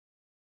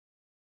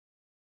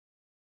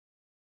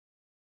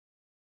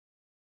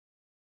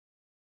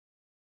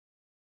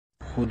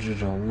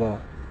حجج الله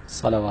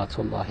صلوات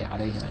الله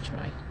عليهم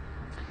أجمعين.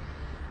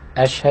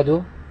 أشهد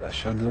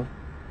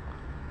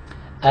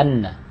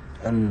أن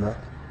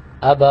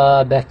أبا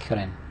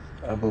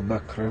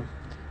بكر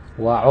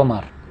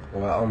وعمر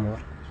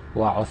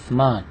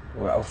وعثمان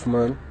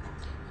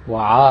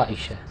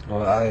وعائشة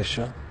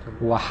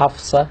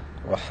وحفصة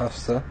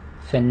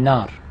في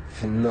النار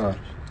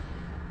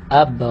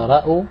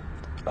أبرأ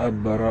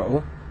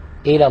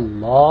إلى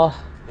الله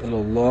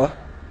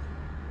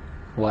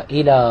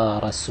وإلى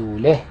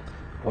رسوله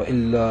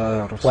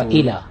وإلى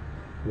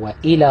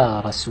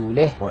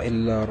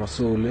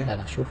رسوله.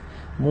 لا شوف،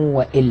 مو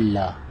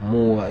وإلا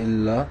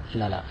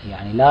لا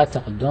يعني لا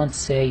تقول don't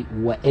say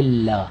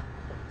وإلا،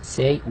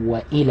 say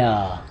وإلى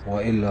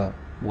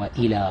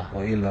وإلى.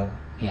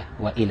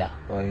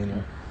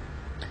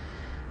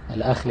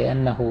 الأخ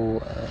لأنه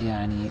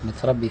يعني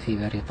متربي في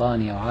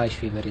بريطانيا وعايش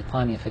في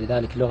بريطانيا،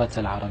 فلذلك لغة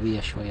العربية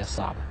شوية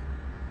صعبة.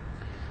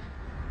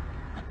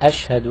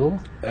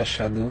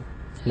 أشهد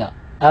لا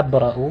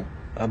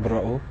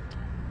أبرأ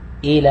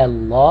إلى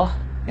الله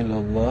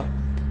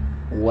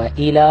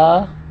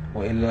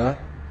وإلى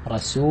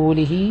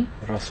رسوله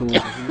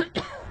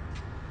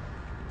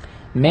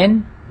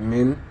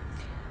من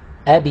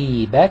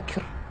أبي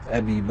بكر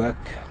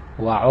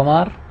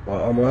وعمر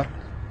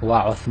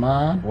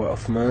وعثمان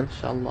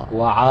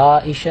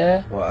وعائشة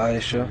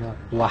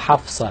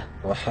وحفصة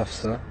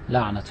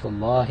لعنة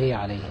الله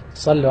عليهم.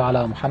 صلوا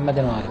على محمد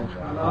وآل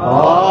محمد.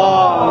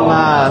 اللهم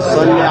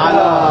صل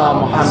على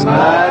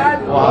محمد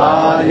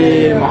وآل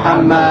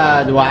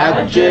محمد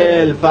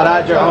وعجل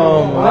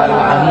فرجهم.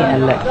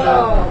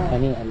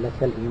 هنيئا لك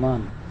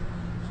الإيمان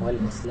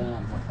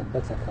والإسلام،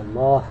 وثبتك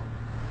الله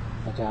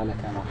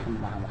وجعلك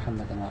مع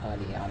محمد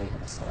وآله عليه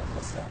الصلاة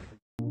والسلام.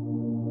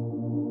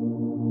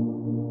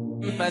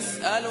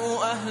 فاسألوا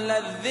أهل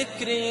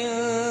الذكر إن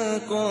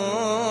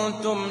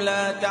كنتم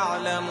لا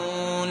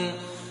تعلمون.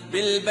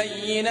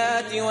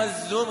 بالبينات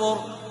والزبر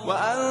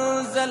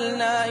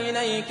وأنزلنا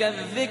إليك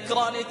الذكر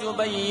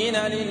لتبين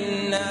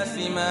للناس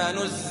ما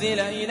نزل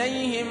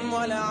إليهم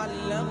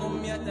ولعلهم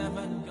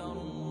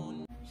يتفكرون.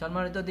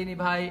 সম্মানিত দিনী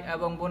ভাই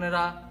এবং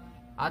বোনেরা,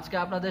 আজকে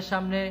আপনাদের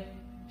সামনে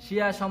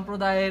শিয়া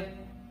সম্প্রদায়ের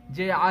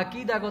যে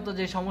আকীদাগত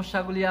যে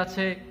সমস্যাগুলি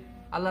আছে,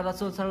 আল্লাহ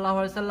রাসূল সাল্লাল্লাহু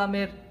আলাইহি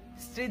সাল্লামের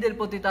স্ত্রীদের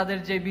প্রতি তাদের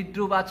যে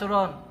বিদ্রূপ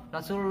আচরণ,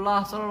 রাসূলুল্লাহ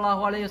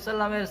সাল্লাল্লাহু আলাইহি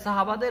ওয়াসাল্লামের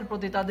সাহাবাদের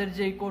প্রতি তাদের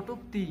যেই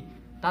কটূক্তি,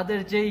 তাদের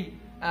যেই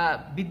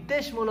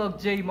বিদ্বেষমূলক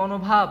যেই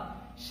মনোভাব,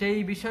 সেই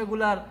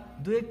বিষয়গুলার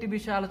দু একটি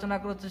বিষয় আলোচনা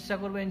করার চেষ্টা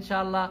করবে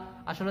ইনশাআল্লাহ।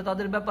 আসলে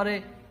তাদের ব্যাপারে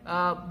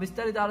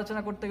বিস্তারিত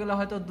আলোচনা করতে গেলে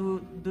হয়তো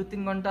দু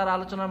তিন ঘন্টার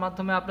আলোচনার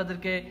মাধ্যমে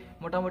আপনাদেরকে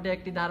মোটামুটি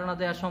একটি ধারণা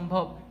দেওয়া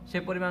সম্ভব। সে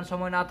পরিমাণ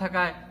সময় না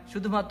থাকায়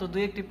শুধুমাত্র দু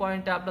একটি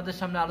পয়েন্টে আপনাদের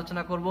সামনে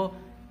আলোচনা করব।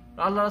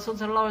 আল্লাহ রাসূল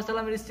সাল্লাল্লাহু আলাইহি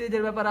ওয়াসাল্লামের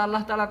স্ত্রীদের ব্যাপারে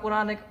আল্লাহ তাআলা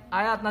কোরআনে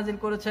আয়াত নাজিল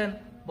করেছেন,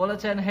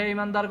 বলেছেন, হে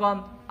ঈমানদারগণ,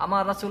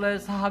 আমার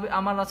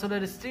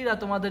রাসূলের স্ত্রীরা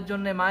তোমাদের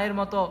জন্য মায়ের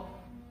মতো।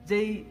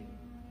 যেই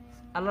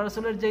আল্লাহ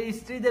রাসূলের যেই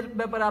স্ত্রীদের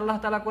ব্যাপারে আল্লাহ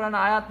তাআলা কোরআনে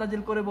আয়াত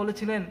নাজিল করে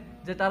বলেছিলেন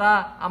যে তারা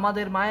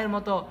আমাদের মায়ের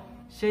মতো,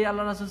 সেই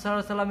আল্লাহ রাসূল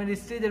সাল্লাল্লাহু আলাইহি ওয়াসাল্লামের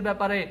স্ত্রীদের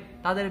ব্যাপারে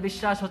তাদের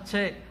বিশ্বাস হচ্ছে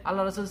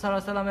আল্লাহ রাসূল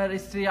সাল্লাল্লাহু আলাইহি ওয়াসাল্লামের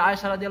স্ত্রী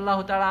আয়েশা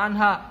রাদিয়াল্লাহু তাআলা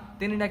আনহা,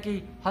 তিনি নাকি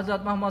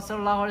হযরত মুহাম্মদ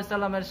সাল্লাল্লাহু আলাইহি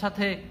ওয়াসাল্লামের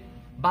সাথে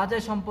বাজে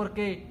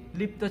সম্পর্কে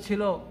লিপ্ত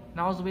ছিল,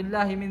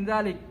 নাউযুবিল্লাহি মিন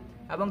যালিক।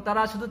 এবং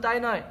তারা শুধু তাই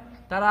নয়,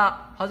 তারা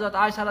হযরত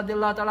আয়েশা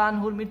রাদিয়াল্লাহু তাআলা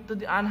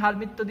আনহার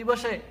মৃত্যু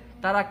দিবসে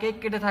তারা কেক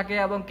কেটে থাকে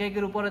এবং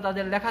কেকের উপরে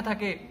তাদের লেখা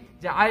থাকে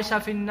যে আয়েশা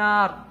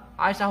ফিন্নার,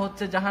 আয়েশা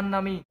হচ্ছে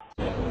জাহান্নামী।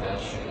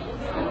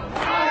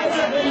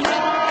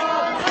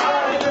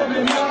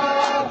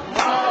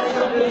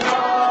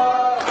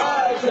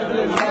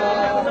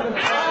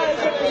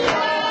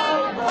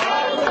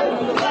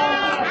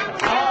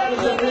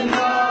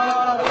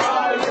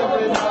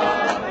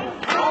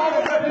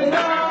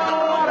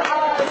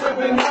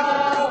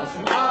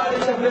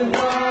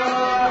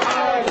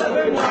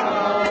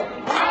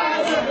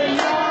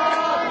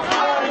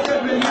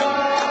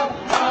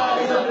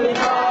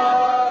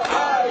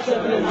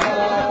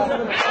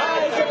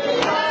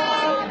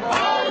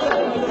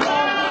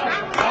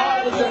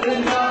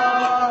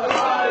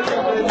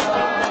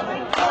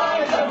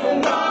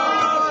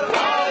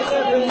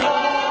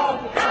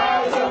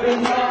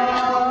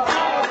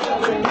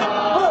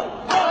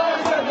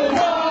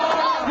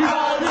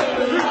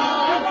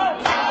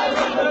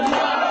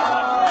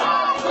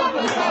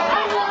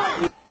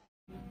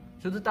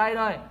 শুধু তাই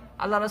নয়,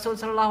 আল্লাহ রাসূল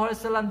সাল্লাল্লাহু আলাইহি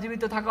ওয়াসাল্লাম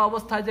জীবিত থাকা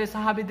অবস্থায় যে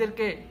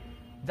সাহাবীদেরকে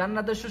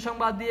জান্নাতের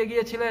সুসংবাদ দিয়ে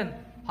গিয়েছিলেন,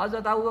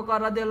 হযরত আবু বকর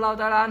রাদিয়াল্লাহু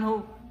তাআলা আনহু,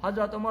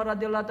 হযরত ওমর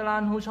রাদিয়াল্লাহু তাআলা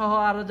আনহু সহ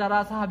আরো যারা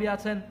সাহাবী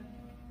আছেন,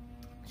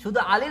 শুধু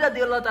আলী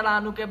রাদিয়াল্লাহু তাআলা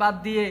আনহুকে বাদ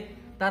দিয়ে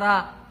তারা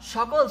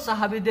সকল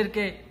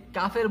সাহাবীদেরকে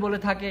কাফের বলে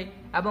থাকে।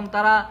 এবং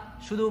তারা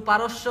শুধু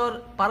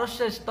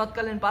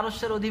তৎকালীন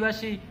পারস্যের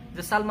অধিবাসী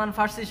যে সালমান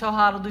ফার্সি সহ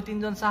আরো 2-3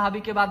 জন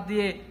সাহাবীকে বাদ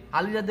দিয়ে,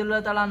 আলী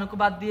রাদিয়াল্লাহু তাআলা আনহুকে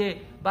বাদ দিয়ে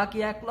বাকি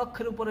 1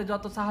 লক্ষের উপরে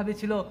যত সাহাবী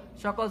ছিল,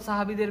 সকল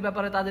সাহাবীদের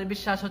ব্যাপারে তাদের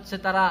বিশ্বাস হচ্ছে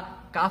তারা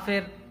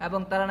কাফের এবং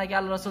তারা নাকি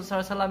আল্লাহ রাসূল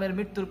সাল্লাল্লাহু আলাইহি ওয়াসাল্লামের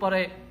মৃত্যুর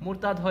পরে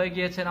মুরতাদ হয়ে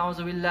গিয়েছে,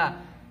 নাউযুবিল্লাহ।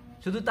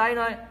 শুধু তাই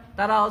নয়,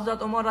 তারা হযরত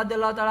ওমর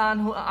রাদিয়াল্লাহু তাআলা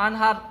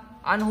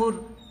আনহুর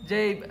যে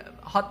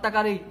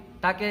হত্যাকারী,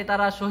 তাকে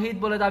তারা শহীদ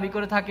বলে দাবি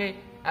করে থাকে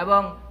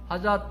এবং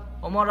হযরত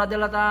ওমর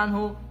রাদিয়াল্লাহু তাআলা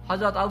আনহু,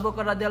 হযরত আবু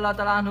বকর রাদিয়াল্লাহু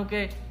তাআলা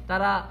আনহুকে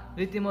তারা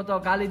রীতিমতো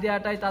গালি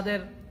দেওয়াটাই তাদের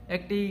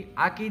একটি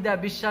আকীদা,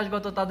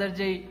 বিশ্বাসগত তাদের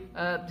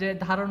যে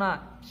ধারণা,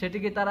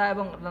 সেটিকে তারা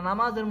এবং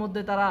নামাজের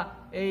মধ্যে তারা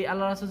এই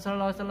আল্লাহ রাসূল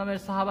সাল্লাল্লাহু আলাইহি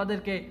ওয়াসাল্লামের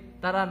সাহাবাদেরকে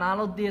তারা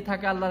নালত দিয়ে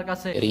থাকে আল্লাহর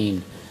কাছে।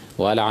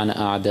 ولعن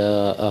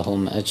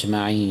أعداءهم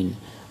أجمعين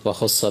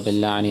وخص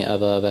باللعن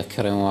أبا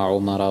بكر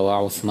وعمر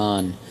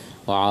وعثمان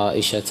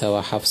وعائشة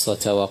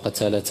وحفصة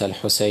وقتلة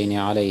الحسين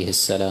عليه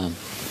السلام.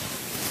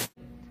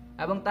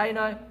 এবং তাই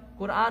নয়,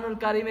 কুরআনুল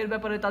কারীমের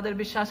ব্যাপারে তাদের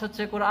বিশ্বাস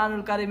হচ্ছে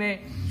কুরআনুল কারীমে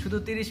শুধু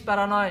 30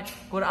 পারা নয়,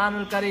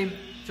 কুরআনুল কারীম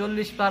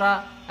 40 পারা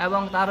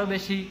এবং তারও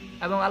বেশি।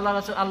 এবং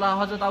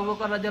হযরত আবু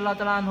বকর রাদিয়াল্লাহু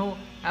তাআলা আনহু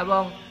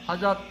এবং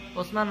হযরত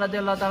ওসমান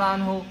রাদিয়াল্লাহু তাআলা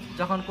আনহু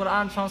যখন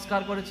কোরআন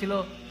সংস্কার করেছিল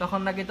তখন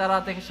নাকি তারা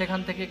সেখান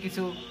থেকে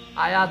কিছু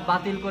আয়াত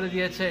বাতিল করে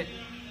দিয়েছে।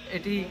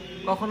 এটি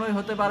কখনোই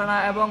হতে পারে না।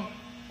 এবং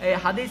এই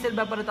হাদিসের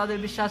ব্যাপারে তাদের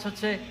বিশ্বাস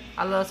হচ্ছে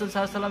আল্লাহ রাসূল সাল্লাল্লাহু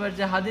আলাইহি ওয়াসাল্লামের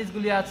যে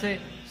হাদিসগুলি আছে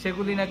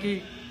সেগুলি নাকি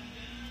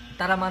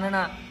তারা মানে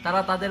না,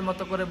 তারা তাদের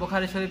মতো করে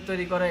বুখারী শরীফ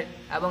তৈরি করে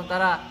এবং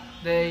তারা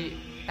এই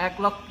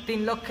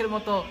 3 লক্ষের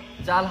মতো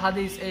জাল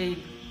হাদিস এই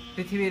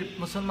পৃথিবীর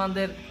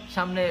মুসলমানদের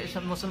সামনে,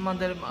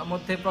 মুসলমানদের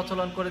মধ্যে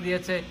প্রচলন করে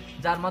দিয়েছে,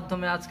 যার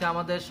মাধ্যমে আজকে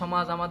আমাদের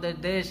সমাজ, আমাদের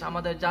দেশ,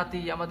 আমাদের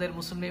জাতি, আমাদের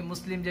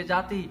মুসলিম যে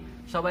জাতি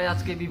সবাই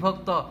আজকে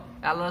বিভক্ত।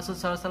 আল্লাহ রাসূল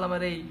সাল্লাল্লাহু আলাইহি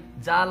ওয়াসাল্লামের এই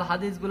জাল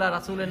হাদিসগুলা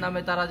রাসূলের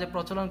নামে তারা যে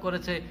প্রচলন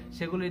করেছে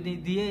সেগুলি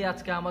দিয়েই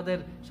আজকে আমাদের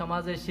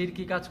সমাজে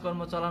শিরকি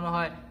কাজকর্ম চালানো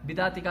হয়,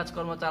 বিদআতি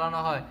কাজকর্ম চালানো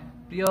হয়।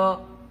 প্রিয়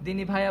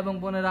দিনী ভাই এবং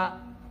বোনেরা,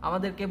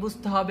 আমাদেরকে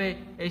বুঝতে হবে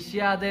এই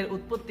শিয়াদের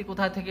উৎপত্তি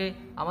কোথায় থেকে,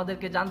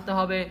 আমাদেরকে জানতে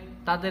হবে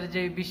তাদের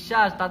যে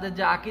বিশ্বাস, তাদের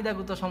যে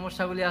আকীদাগত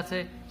সমস্যাগুলি আছে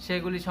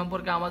সেগুলি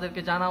সম্পর্কে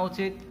আমাদেরকে জানা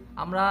উচিত।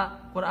 আমরা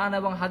কোরআন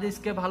এবং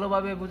হাদিসকে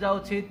ভালোভাবে বোঝা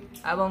উচিত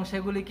এবং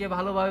সেগুলিকে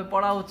ভালোভাবে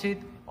পড়া উচিত,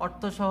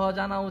 অর্থসহ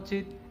জানা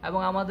উচিত এবং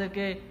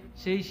আমাদেরকে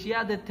সেই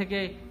শিয়াদের থেকে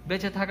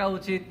বেঁচে থাকা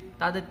উচিত,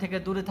 তাদের থেকে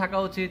দূরে থাকা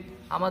উচিত।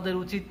 আমাদের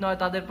উচিত নয়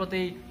তাদের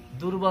প্রতি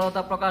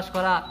দুর্বলতা প্রকাশ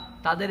করা।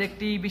 তাদের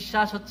একটি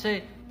বিশ্বাস হচ্ছে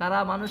তারা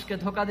মানুষকে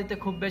ধোঁকা দিতে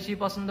খুব বেশি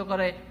পছন্দ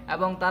করে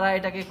এবং তারা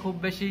এটাকে খুব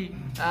বেশি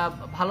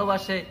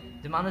ভালোবাসে।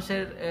 যে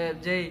মানুষের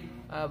যে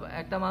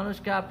একটা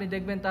মানুষকে আপনি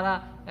দেখবেন তারা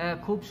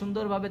খুব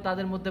সুন্দরভাবে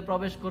তাদের মধ্যে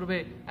প্রবেশ করবে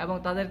এবং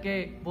তাদেরকে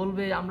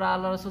বলবে আমরা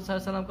আল্লাহ রাসূল সাল্লাল্লাহু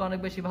আলাইহি ওয়াসাল্লামকে অনেক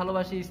বেশি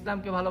ভালোবাসি,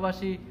 ইসলামকে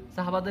ভালোবাসি,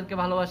 সাহাবাদেরকে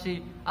ভালোবাসি।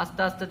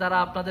 আস্তে আস্তে তারা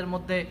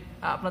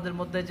আপনাদের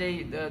মধ্যে যেই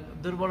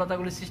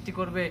দুর্বলতাগুলি সৃষ্টি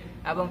করবে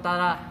এবং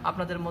তারা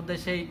আপনাদের মধ্যে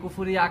সেই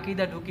কুফরি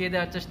আকীদা ঢুকিয়ে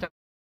দেওয়ার চেষ্টা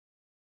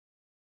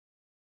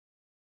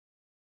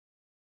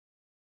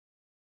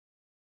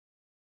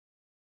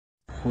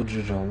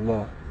حجج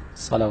الله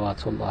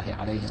صلوات الله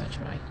عليهم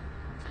أجمعين.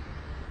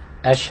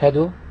 أشهد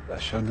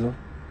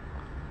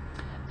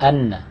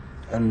أن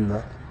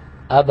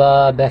أبا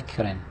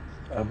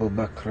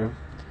بكر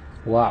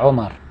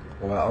وعمر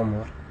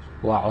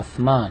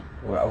وعثمان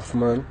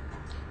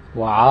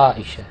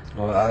وعائشة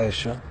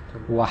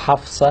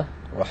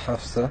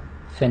وحفصة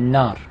في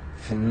النار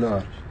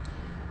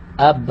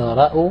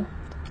أبرأ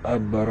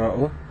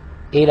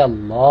إلى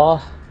الله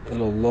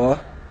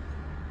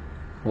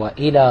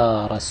وإلى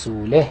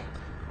رسوله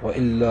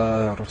وإلى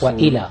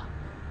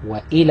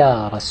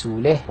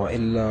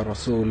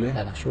رسوله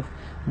لا شوف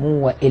مو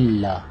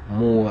وإلا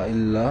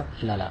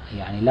لا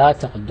يعني لا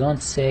تقول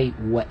don't say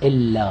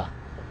وإلا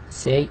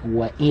say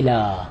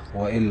وإلى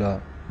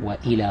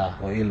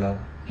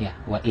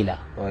وإلى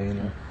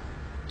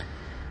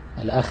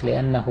الأخ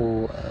لأنه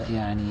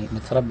يعني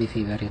متربي في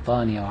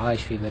بريطانيا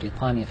وعايش في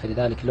بريطانيا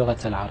فلذلك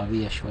لغة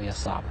العربية شوية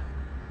صعبة.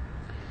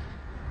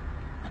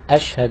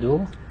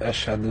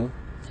 أشهد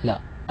لا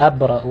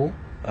أبرأ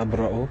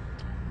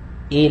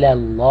إلى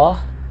الله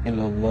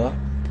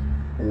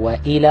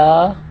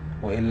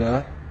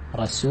وإلى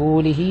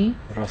رسوله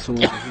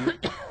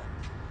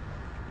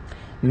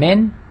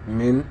من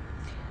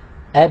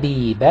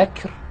أبي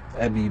بكر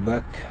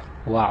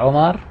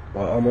وعمر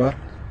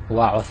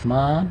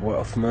وعثمان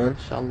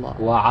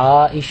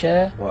وعائشة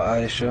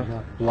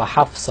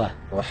وحفصة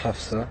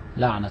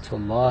لعنة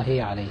الله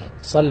عليه.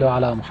 صلوا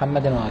على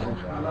محمد وآل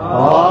محمد.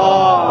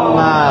 اللهم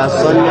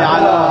صل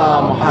على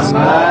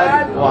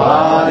محمد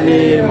وآل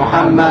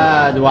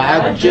محمد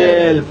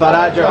وعجل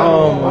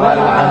فرجهم.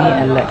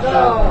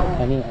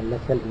 هنيئا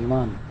لك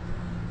الإيمان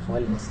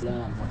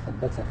والإسلام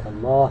وثبتك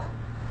الله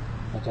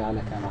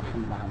وجعلك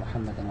مع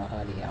محمد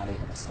وآله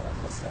عليه الصلاة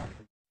والسلام.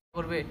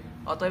 করবে।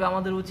 অতএব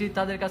আমাদের উচিত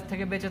তাদের কাছ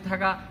থেকে বেঁচে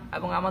থাকা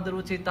এবং আমাদের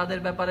উচিত তাদের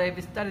ব্যাপারে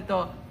বিস্তারিত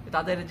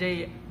তাদের যেই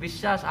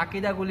বিশ্বাস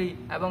আকীদাগুলি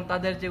এবং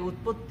তাদের যে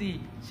উৎপত্তি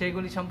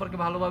সেইগুলি সম্পর্কে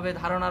ভালোভাবে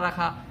ধারণা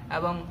রাখা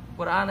এবং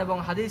কোরআন এবং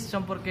হাদিস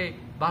সম্পর্কে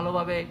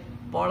ভালোভাবে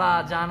পড়া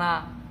জানা।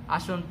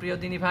 আসুন প্রিয়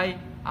দিনী ভাই,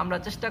 আমরা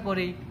চেষ্টা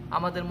করি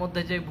আমাদের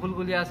মধ্যে যে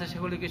ভুলগুলি আছে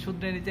সেগুলিকে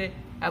শুধরে নিতে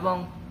এবং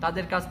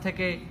তাদের কাছ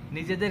থেকে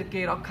নিজেদেরকে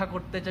রক্ষা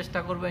করতে চেষ্টা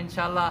করব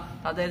ইনশাআল্লাহ।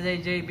 তাদের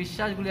যে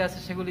বিশ্বাসগুলি আছে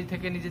সেগুলি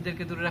থেকে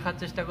নিজেদেরকে দূরে রাখার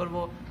চেষ্টা করব।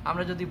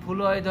 আমরা যদি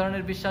ভুলও এই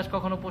ধরনের বিশ্বাস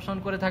কখনো পোষণ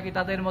করে থাকি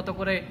তাদের মতো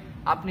করে,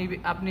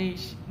 আপনি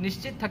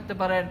নিশ্চিত থাকতে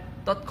পারেন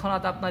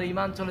তৎক্ষণাৎ আপনার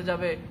ঈমান চলে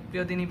যাবে।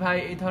 প্রিয় দিনী ভাই,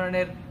 এই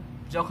ধরনের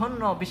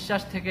জঘন্য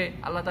বিশ্বাস থেকে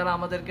আল্লাহ তাআলা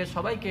আমাদেরকে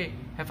সবাইকে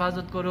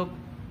হেফাজত করুক।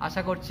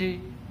 আশা করছি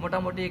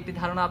মোটামুটি একটি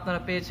ধারণা আপনারা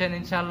পেয়েছেন।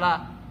 ইনশাআল্লাহ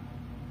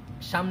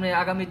সামনে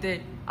আগামীতে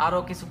আরও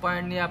কিছু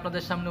পয়েন্ট নিয়ে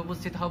আপনাদের সামনে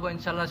উপস্থিত হব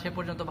ইনশাআল্লাহ। সে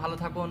পর্যন্ত ভালো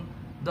থাকুন,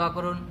 দোয়া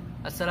করুন।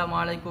 अस्सलामु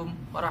अलैकुम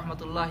व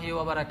रहमतुल्लाहि व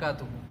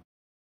बरकातुहू।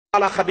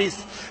 खबीस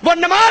वो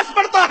नमाज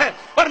पढ़ता है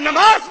और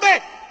नमाज में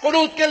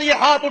कुनूत के लिए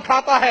हाथ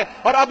उठाता है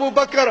और अबू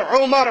बकर,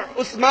 उमर,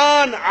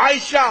 उस्मान,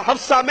 आयशा,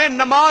 हफ्सा में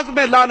नमाज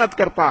में लानत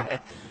करता है।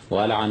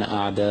 ولعن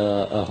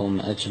أعداءهم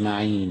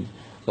أجمعين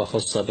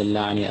وخص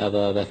باللعن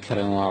أبا بكر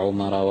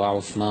وعمر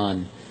وعثمان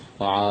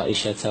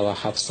وعائشة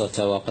وحفصة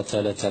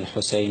وقتلة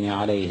الحسين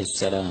عليه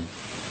السلام।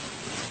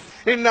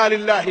 इन्ना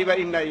लिल्लाहि व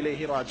इन्ना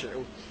इलैहि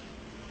राजिऊन।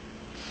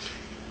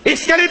 इस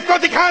कलिप को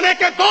दिखाने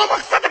के दो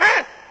मकसद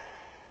हैं।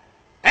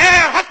 ए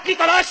हक की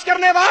तलाश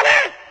करने वाले,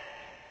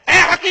 ए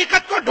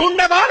हकीकत को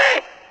ढूंढने वाले,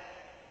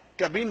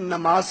 कभी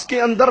नमाज के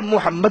अंदर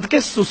मोहम्मद के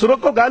ससुरों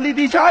को गाली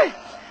दी जाए?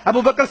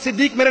 अबू बकर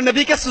सिद्दीक मेरे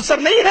नबी के ससुर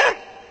नहीं है?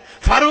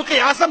 फारूक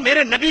आजम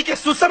मेरे नबी के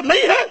ससुर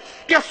नहीं है?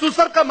 क्या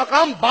ससुर का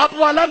मकाम बाप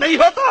वाला नहीं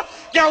होता?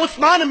 क्या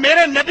उस्मान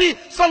मेरे नबी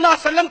सल्लल्लाहु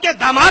अलैहि वसल्लम के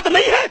दामाद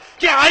नहीं है?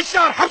 क्या आयशा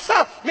और हफ्सा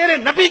मेरे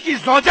नबी की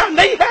ज़ौजा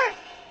नहीं है?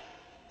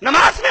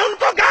 नमाज में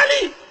उनको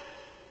गाली,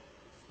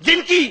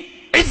 जिनकी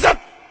इज्जत,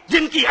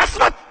 जिनकी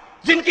असमत,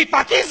 जिनकी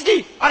पाकीज़गी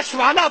अर्श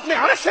वाला अपने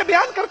अर्श से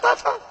बयान करता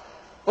था,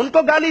 उनको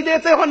गाली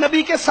देते हो,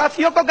 नबी के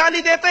साथियों को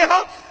गाली देते हो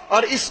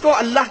और इसको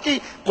अल्लाह की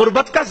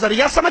कुर्बत का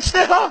जरिया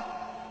समझते हो।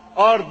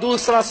 और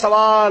दूसरा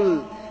सवाल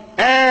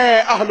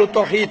ए अहलु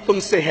तौहीद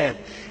तुमसे है,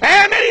 ए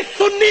मेरी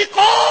सुन्नी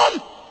कौम,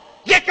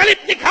 ये क्लिप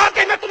दिखा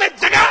के मैं तुम्हें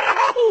जगा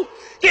रहा हूं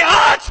कि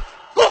आज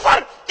कुफर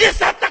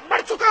इस हद तक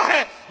बढ़ चुका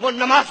है। वो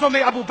नमाजों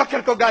में अबू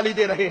बकर को गाली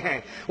दे रहे हैं,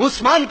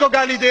 उस्मान को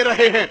गाली दे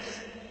रहे हैं,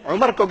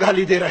 उमर को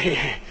गाली दे रहे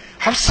हैं,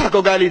 हफ्सा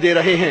को गाली दे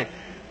रहे हैं।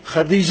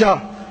 खदीजा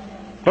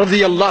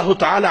रज़ी अल्लाह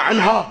तआला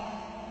अन्हा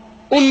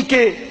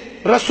उनके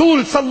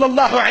रसूल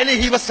सल्लल्लाहु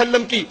अलैहि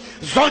वसल्लम की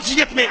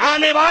ज़ौजियत में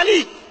आने वाली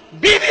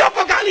बीवियों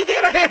को गाली दे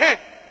रहे हैं।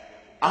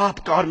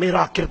 आपका और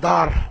मेरा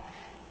किरदार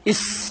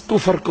इस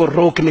कुफर को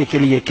रोकने के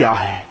लिए क्या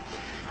है?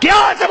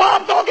 क्या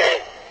जवाब दोगे?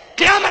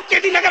 क़यामत के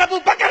दिन अगर अबू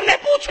बकर ने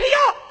पूछ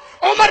लिया,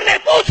 उमर ने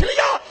पूछ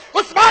लिया,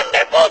 उस्मान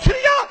ने पूछ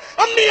लिया,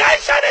 अम्मी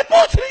आयशा ने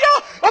पूछ लिया,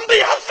 अम्मी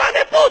हफ्सा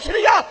ने पूछ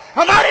लिया,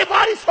 हमारे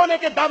वारिस होने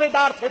के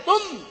दावेदार थे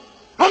तुम,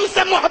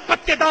 हमसे मोहब्बत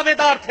के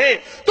दावेदार थे,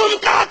 तुम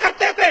कहा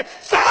करते थे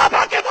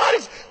सहाबा के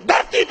वारिस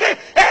धरती पे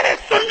अहले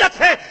सुन्नत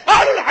है,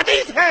 अहलुल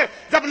हदीस है।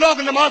 जब लोग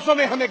नमाजों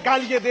में हमें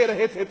गालियां दे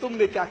रहे थे,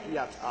 तुमने क्या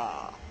किया था?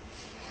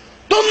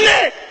 तुमने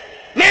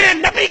मेरे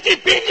नबी की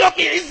बीवियों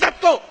की इज्जत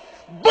को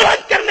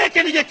बुलंद करने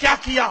के लिए क्या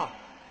किया?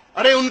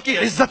 अरे उनकी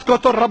इज्जत को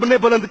तो रब ने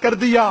बुलंद कर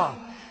दिया,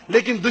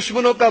 लेकिन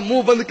दुश्मनों का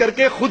मुंह बंद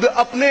करके खुद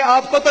अपने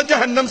आप को तो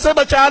जहन्नम से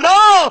बचा लो।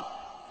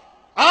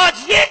 आज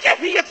ये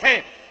कैफियत है,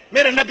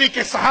 मेरे नबी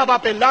के सहाबा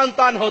पे लान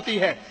तान होती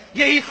है।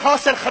 यही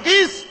खासिर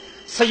खबीस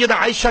सैयदा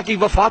आयशा की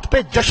वफात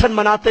पे जश्न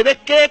मनाते हुए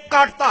केक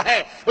काटता है,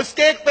 उस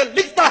केक पे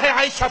लिखता है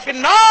आयशा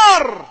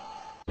फिन्नार।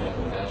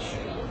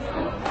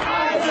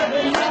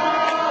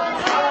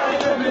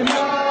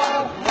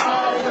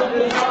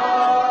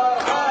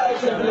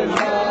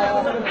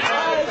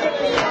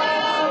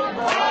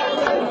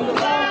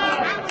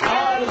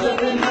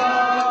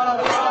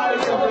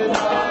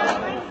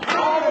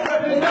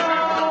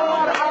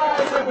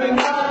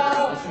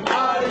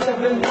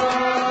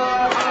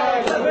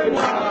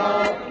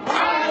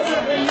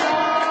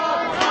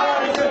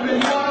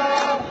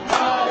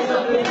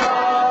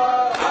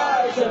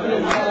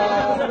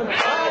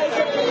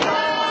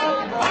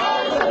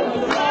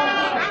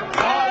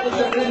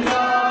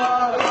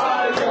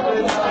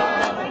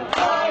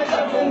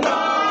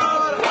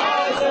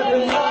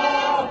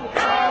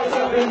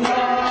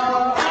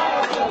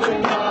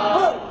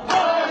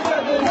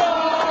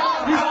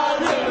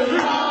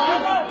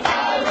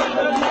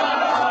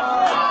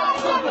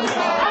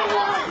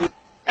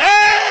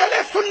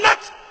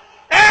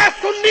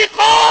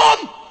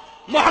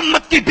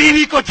 मोहम्मद की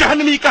बीवी को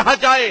जहन्नमी कहा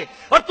जाए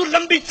और तू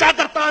लंबी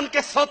चादर तान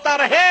के सोता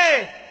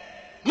रहे,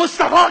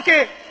 मुस्तफा के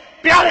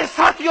प्यारे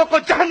साथियों को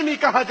जहन्नमी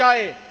कहा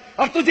जाए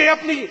और तुझे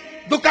अपनी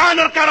दुकान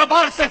और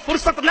कारोबार से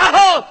फुर्सत ना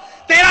हो,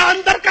 तेरा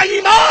अंदर का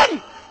ईमान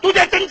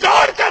तुझे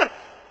झंझोड़ कर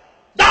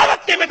दावत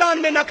के मैदान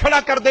में न खड़ा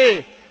कर दे,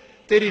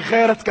 तेरी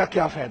गैरत का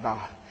क्या फायदा?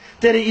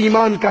 तेरे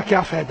ईमान का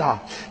क्या फायदा?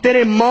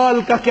 तेरे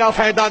माल का क्या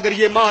फायदा अगर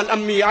ये माल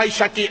अम्मी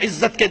आयशा की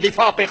इज्जत के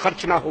दिफा पे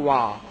खर्च ना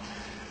हुआ?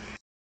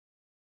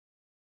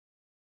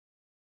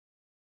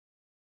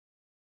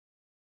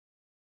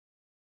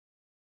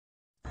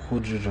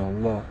 حجج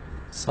الله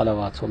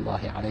صلوات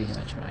الله عليهم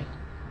أجمعين.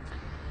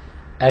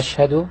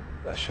 أشهد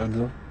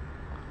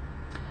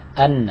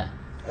أن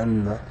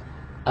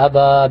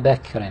أبا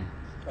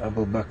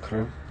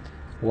بكر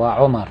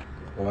وعمر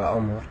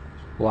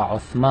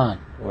وعثمان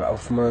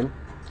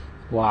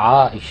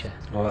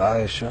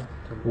وعائشة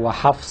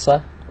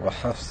وحفصة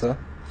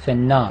في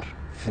النار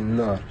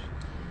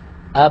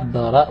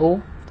أبرأ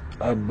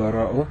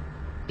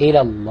إلى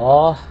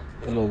الله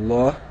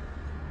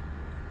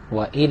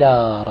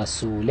وإلى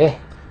رسوله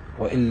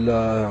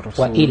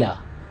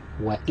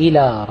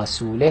وإلى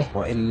رسوله.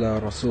 وإلا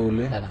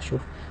رسوله. لا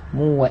شوف،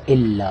 مو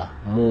وإلا،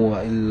 مو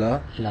وإلا.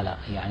 لا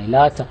يعني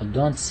لا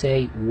don't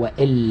say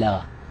وإلا،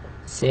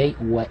 say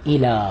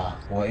وإلى.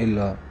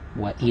 وإلا.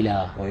 وإلى.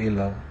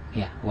 وإلا.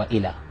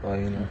 وإلى.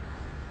 وإلا.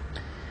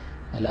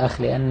 الأخ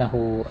لأنه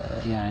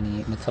يعني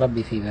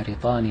متربي في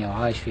بريطانيا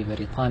وعايش في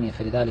بريطانيا،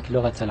 فلذلك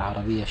لغة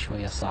العربية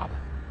شوية صعبة.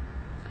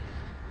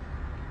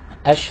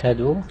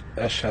 أشهد.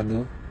 أشهد.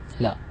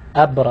 لا،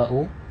 أبرأ.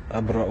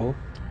 أبرأ.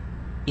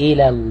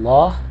 إلى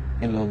الله.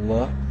 إلى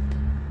الله.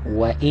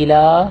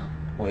 وإلى.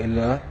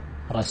 وإلى.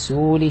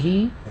 رسوله.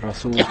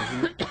 رسوله.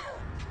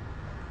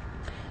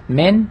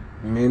 من.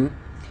 من.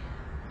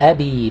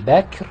 أبي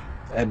بكر.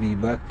 أبي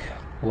بكر.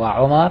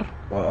 وعمر.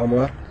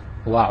 وعمر.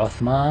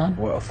 وعثمان.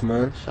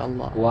 وعثمان. إن شاء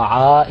الله.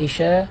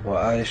 وعائشة.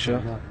 وعائشة.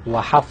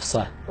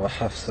 وحفصة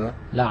وحفصة.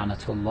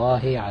 لعنة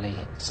الله عليه.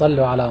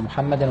 صلوا على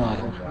محمد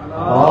وآل محمد.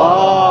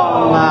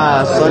 اللهم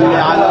صل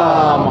على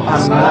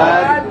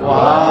محمد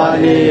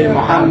وآل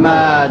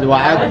محمد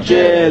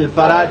وعجل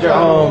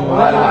فرجهم.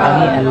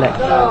 هنيئا لك،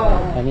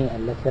 هنيئا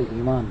لك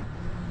الإيمان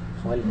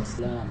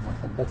والإسلام،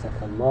 وثبتك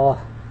الله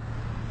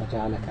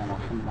وجعلك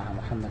مع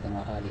محمد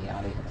وآله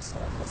عليه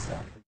الصلاة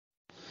والسلام.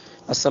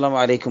 আসসালামু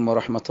আলাইকুম ওয়া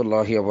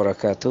রাহমাতুল্লাহি ওয়া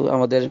বারাকাতুহু।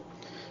 আমাদের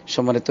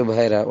সম্মানিত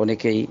ভাইরা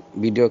অনেকেই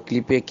ভিডিও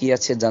ক্লিপে কি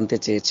আছে জানতে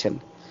চেয়েছেন।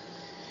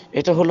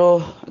 এটা হলো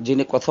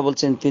যিনি কথা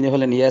বলছেন তিনি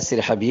হলেন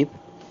ইয়াসির হাবিব,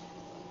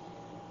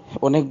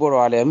 অনেক বড়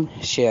আলেম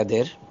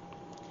শিয়াদের,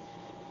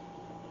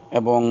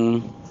 এবং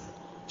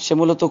সে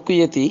মূলত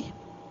কুয়েতি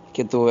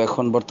কিন্তু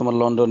এখন বর্তমান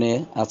লন্ডনে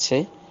আছে।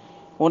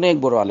 অনেক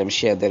বড় আলেম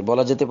শিয়াদের,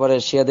 বলা যেতে পারে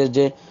শিয়াদের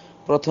যে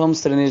প্রথম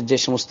শ্রেণীর যে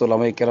সমস্ত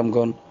উলামায়ে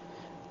কেরামগণ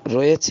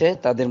রয়েছে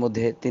তাদের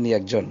মধ্যে তিনি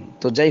একজন।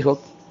 তো যাই হোক,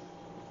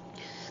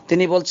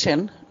 তিনি বলছেন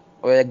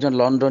ওই একজন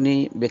লন্ডনী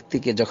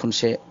ব্যক্তিকে যখন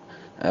সে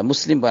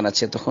মুসলিম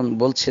বানাচ্ছে তখন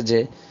বলছে যে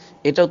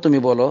এটাও তুমি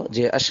বলো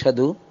যে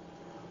আশহাদু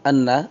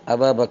আন্না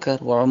আবা বকর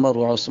ওয়া উমর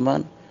ওয়া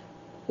উসমান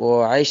ও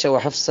আয়েশা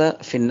ওয়া হাফসা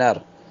ফিন্নার,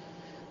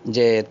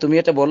 যে তুমি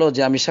এটা বলো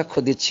যে আমি সাক্ষ্য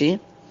দিচ্ছি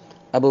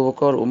আবু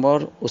বকর,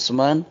 উমর,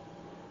 উসমান,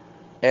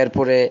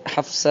 এরপরে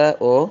হাফসা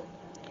ও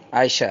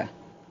আয়েশা,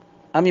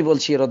 আমি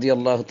বলছি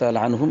রাদিয়াল্লাহু তাআলা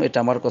আনহুম, এটা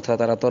আমার কথা,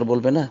 তারা তো আর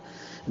বলবে না,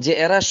 যে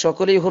এরা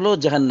সকলেই হলো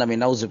জাহান্নামী,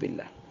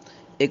 নাউজুবিল্লাহ।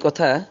 এই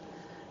কথা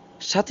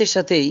সাথে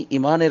সাথেই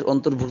ইমানের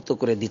অন্তর্ভুক্ত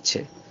করে দিচ্ছে।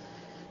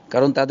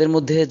 কারণ তাদের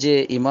মধ্যে যে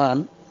ইমান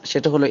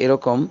সেটা হলো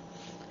এরকম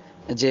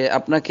যে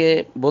আপনাকে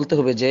বলতে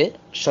হবে যে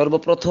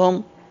সর্বপ্রথম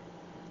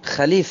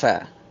খলিফা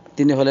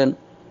তিনি হলেন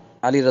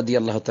আলী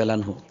রাদিয়াল্লাহু তাআলা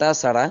আনহু।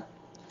 তাছাড়া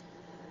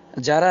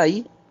যারাই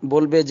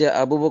বলবে যে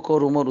আবু বকর,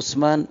 উমর,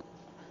 উসমান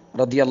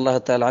রাদিয়াল্লাহু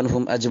তাআলা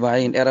আনহুম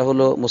আজমাইন এরা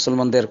হলো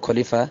মুসলমানদের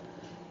খলিফা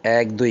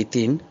 1, 2,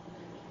 3,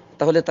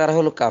 তাহলে তারা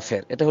হলো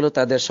কাফের। এটা হলো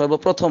তাদের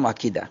সর্বপ্রথম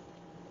আকীদা।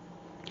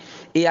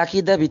 এই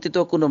আকীদা ভিত্তিত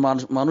কোনো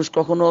মানুষ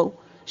কখনো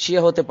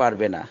শিয়া হতে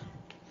পারবে না।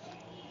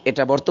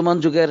 এটা বর্তমান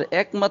যুগের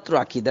একমাত্র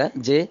আকীদা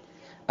যে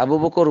আবু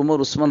বকর, উমর,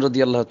 উসমান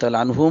রাদিয়াল্লাহু তাআলা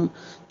আনহুম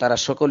তারা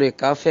সকলেই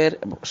কাফের,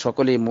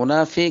 সকলেই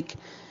মুনাফিক,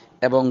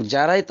 এবং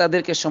যারাই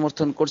তাদেরকে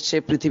সমর্থন করছে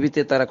পৃথিবীতে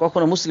তারা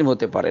কখনো মুসলিম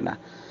হতে পারে না,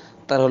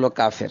 তারা হলো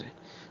কাফের।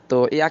 তো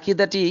এই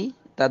আকীদাটি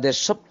তাদের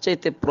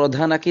সবচাইতে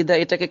প্রধান আকীদা,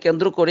 এটাকে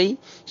কেন্দ্র করেই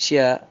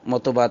শিয়া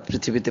মতবাদ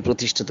পৃথিবীতে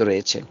প্রতিষ্ঠিত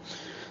রয়েছে।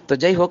 তো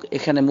যাই হোক,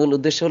 এখানে মূল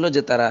উদ্দেশ্য হলো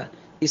যে তারা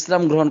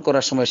ইসলাম গ্রহণ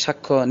করার সময়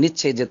সাক্ষ্য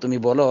নিচ্ছে যে তুমি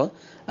বলো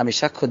আমি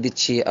সাক্ষ্য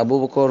দিচ্ছি আবু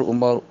বকর,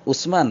 উমর,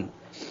 উসমান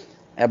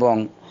এবং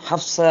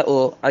হাফসা ও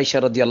আয়েশা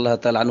রাদিয়াল্লাহু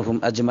তাআলা আনহুম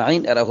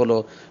আজমাইন এরা হলো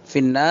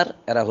ফিন্নার,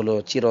 এরা হলো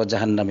চির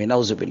জাহান্নামী,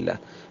 নাউজুবিল্লাহ।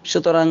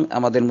 সুতরাং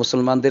আমাদের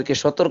মুসলমানদেরকে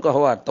সতর্ক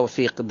হওয়ার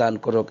তৌফিক দান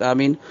করুক,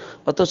 আমিন।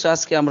 অথচ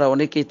আজকে আমরা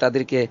অনেকেই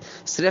তাদেরকে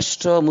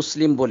শ্রেষ্ঠ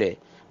মুসলিম বলে,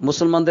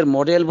 মুসলমানদের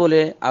মডেল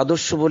বলে,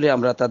 আদর্শ বলে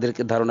আমরা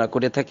তাদেরকে ধারণা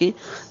করে থাকি।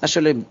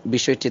 আসলে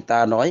বিষয়টি তা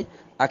নয়।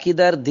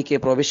 আকীদার দিকে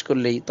প্রবেশ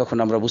করলেই তখন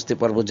আমরা বুঝতে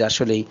পারবো যে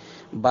আসলেই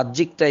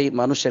বাহ্যিকটাই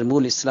মানুষের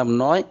মূল ইসলাম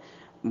নয়,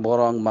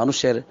 বরং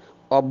মানুষের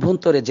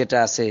অভ্যন্তরে যেটা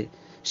আছে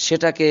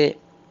সেটাকে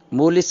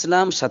মূল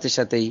ইসলাম, সাথে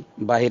সাথেই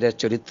বাহিরের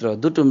চরিত্র,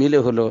 দুটো মিলে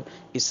হলো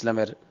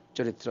ইসলামের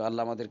চরিত্র।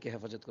 আল্লাহ আমাদেরকে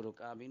হেফাজত করুক,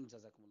 আমিন।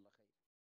 জাযাকুমুল্লাহ।